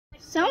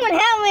Someone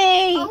help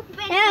me! Open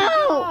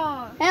Help! the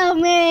door. Help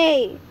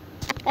me!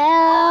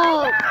 Oh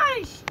Help! my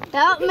gosh!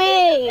 Help There's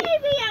me! a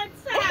baby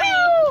outside.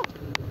 Help!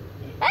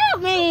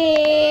 Help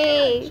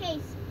me!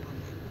 Chase.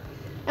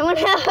 I want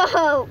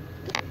help!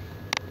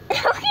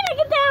 How can I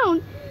get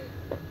down?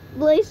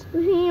 Blaze,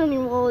 put me on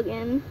your wall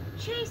again.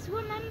 Chase,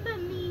 remember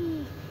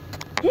me.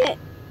 Hit.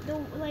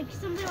 Like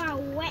something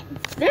about wet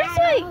There's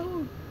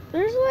saddle.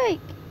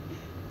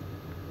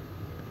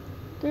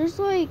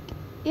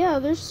 yeah,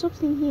 there's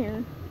something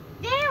here.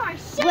 There are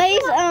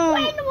Blaze,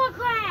 several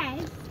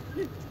class.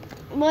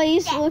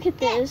 Blaze, look at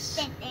this.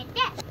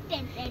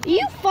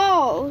 You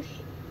fall.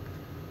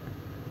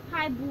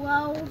 Hi,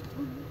 bro.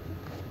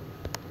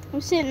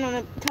 I'm sitting on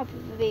the top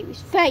of the baby's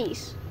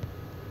face.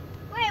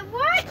 Wait,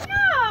 what?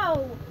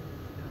 No.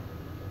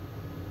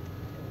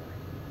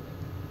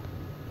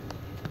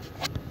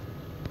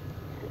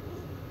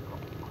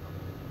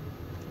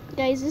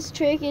 Guys, this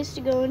trick is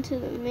to go into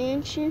the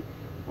mansion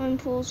on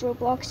Pool's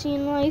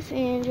Robloxian life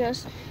and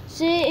just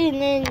sit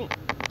and then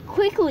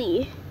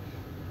quickly,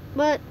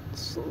 but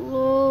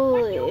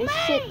slowly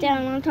sit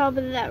down on top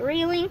of that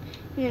railing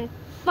and then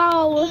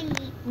fall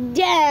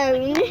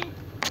down.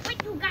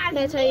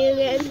 That's how you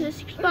get into the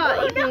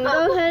spot. You can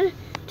go ahead,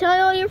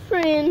 tell all your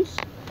friends,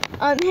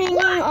 I'm hanging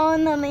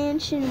on the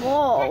mansion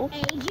wall.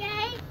 AJ?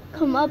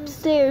 Come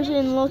upstairs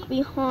and look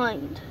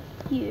behind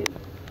you.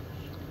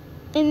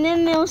 And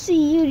then they'll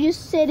see you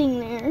just sitting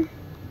there,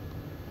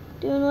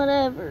 doing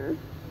whatever.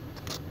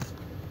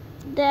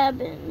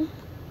 Dabbing.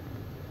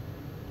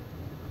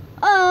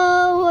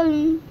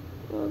 Oh,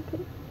 okay.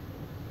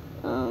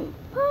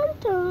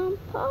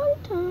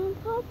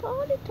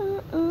 Party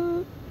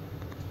time.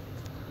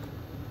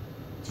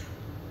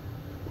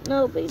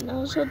 Nobody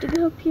knows how to get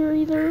up here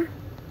either.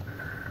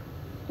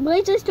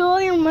 Blaze just stole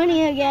your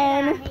money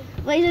again.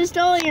 Blaze just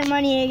stole your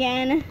money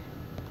again.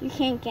 You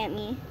can't get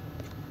me.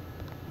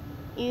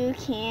 You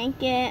can't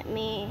get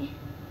me.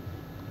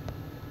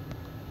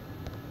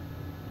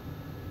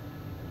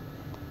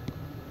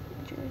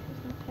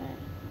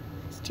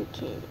 It's 2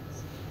 kids.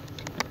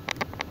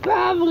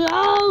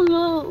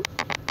 Bravo!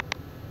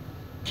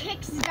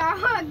 Kicks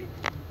dog.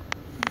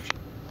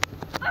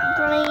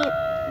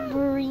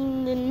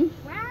 Brandon.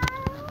 Wow.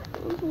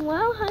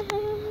 Wow.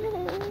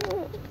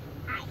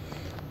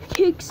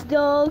 Kicks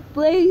dog.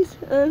 Blaze,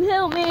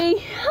 help me.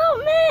 Help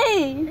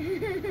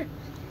me!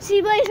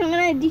 See, Blaze, I'm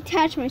gonna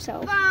detach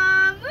myself.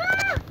 Mom,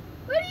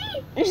 what are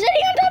you? You're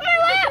sitting on top of my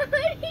lap!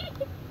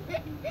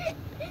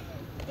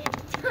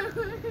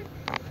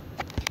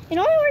 It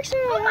only works in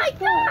the Oh my last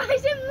part.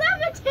 gosh, I'm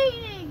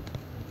levitating!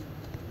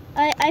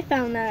 I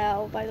found that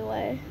out, by the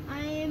way.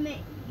 I am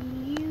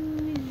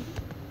using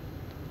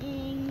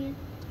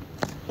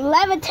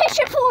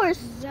Levitation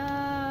force!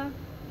 the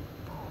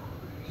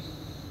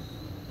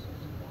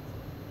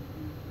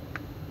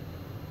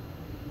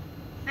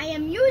I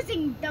am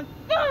using the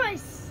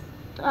force!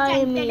 I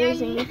am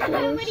using the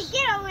Everybody force.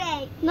 get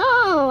away!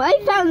 No, I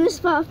found this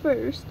spot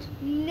first.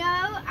 No,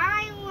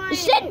 I want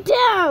Sit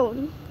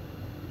down!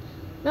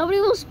 Nobody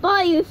will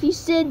spot you if you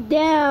sit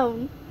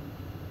down.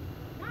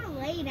 Not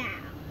lay down.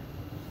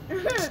 Oh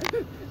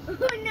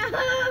no!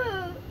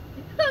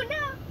 Oh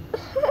no!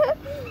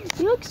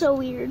 You look so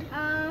weird.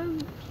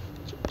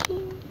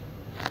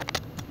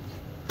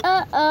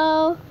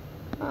 Uh-oh.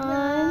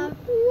 I'm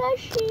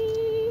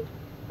blushing.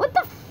 What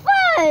the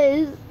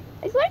fuzz?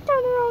 I clicked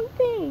on the wrong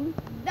thing.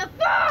 The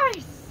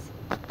force!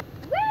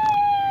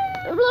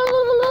 Woo! What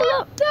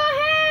What the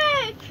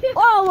heck?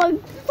 Oh, my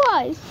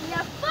fuzz.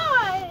 The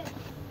force!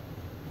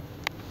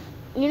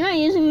 You're not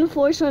using the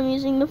force, so I'm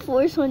using the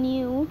force on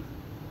you.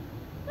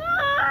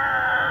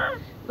 Ah!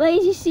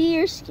 Blaze, you see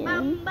your skin.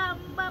 Bum, bum,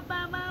 bum,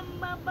 bum, bum,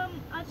 bum,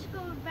 bum. I'll just go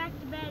back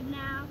to bed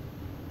now.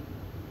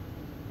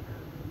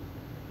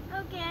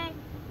 Okay.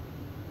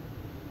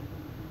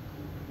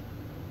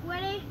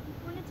 Woody, I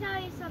want to tell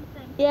you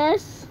something.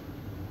 Yes?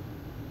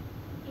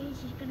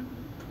 She's gonna be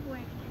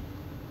pregnant.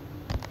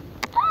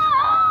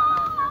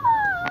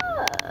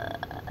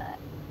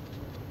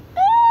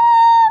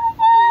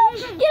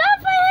 Get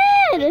off my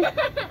head!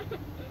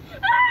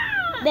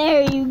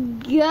 There you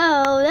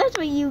go. That's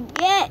what you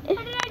get. How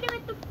did I do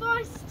it the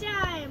first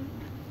time?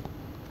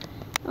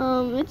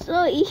 It's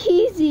so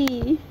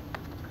easy.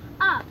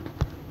 Up.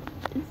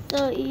 It's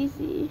so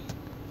easy.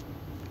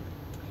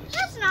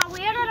 That's not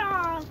weird at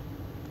all.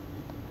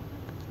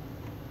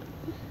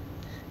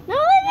 No,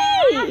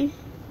 let me.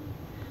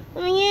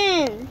 Let me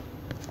in.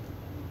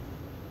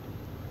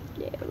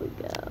 There we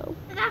go.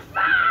 The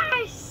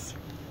first.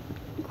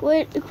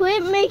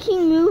 Quit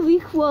making movie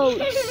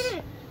quotes.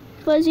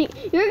 Fuzzy,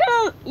 you're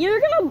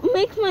gonna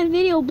make my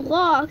video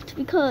blocked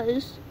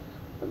because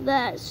of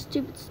that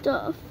stupid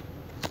stuff.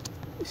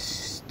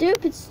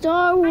 Stupid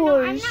Star Wars.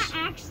 No, I'm not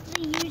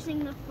actually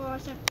using the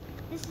force.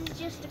 This is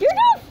just. You're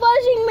gonna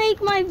fuzzy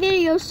make my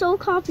video so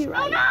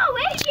copyright. Oh no!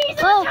 Wait,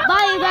 Jesus! Well,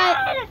 bye you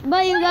guys.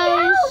 Bye you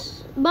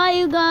guys. Bye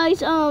you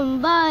guys.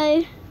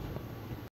 Bye.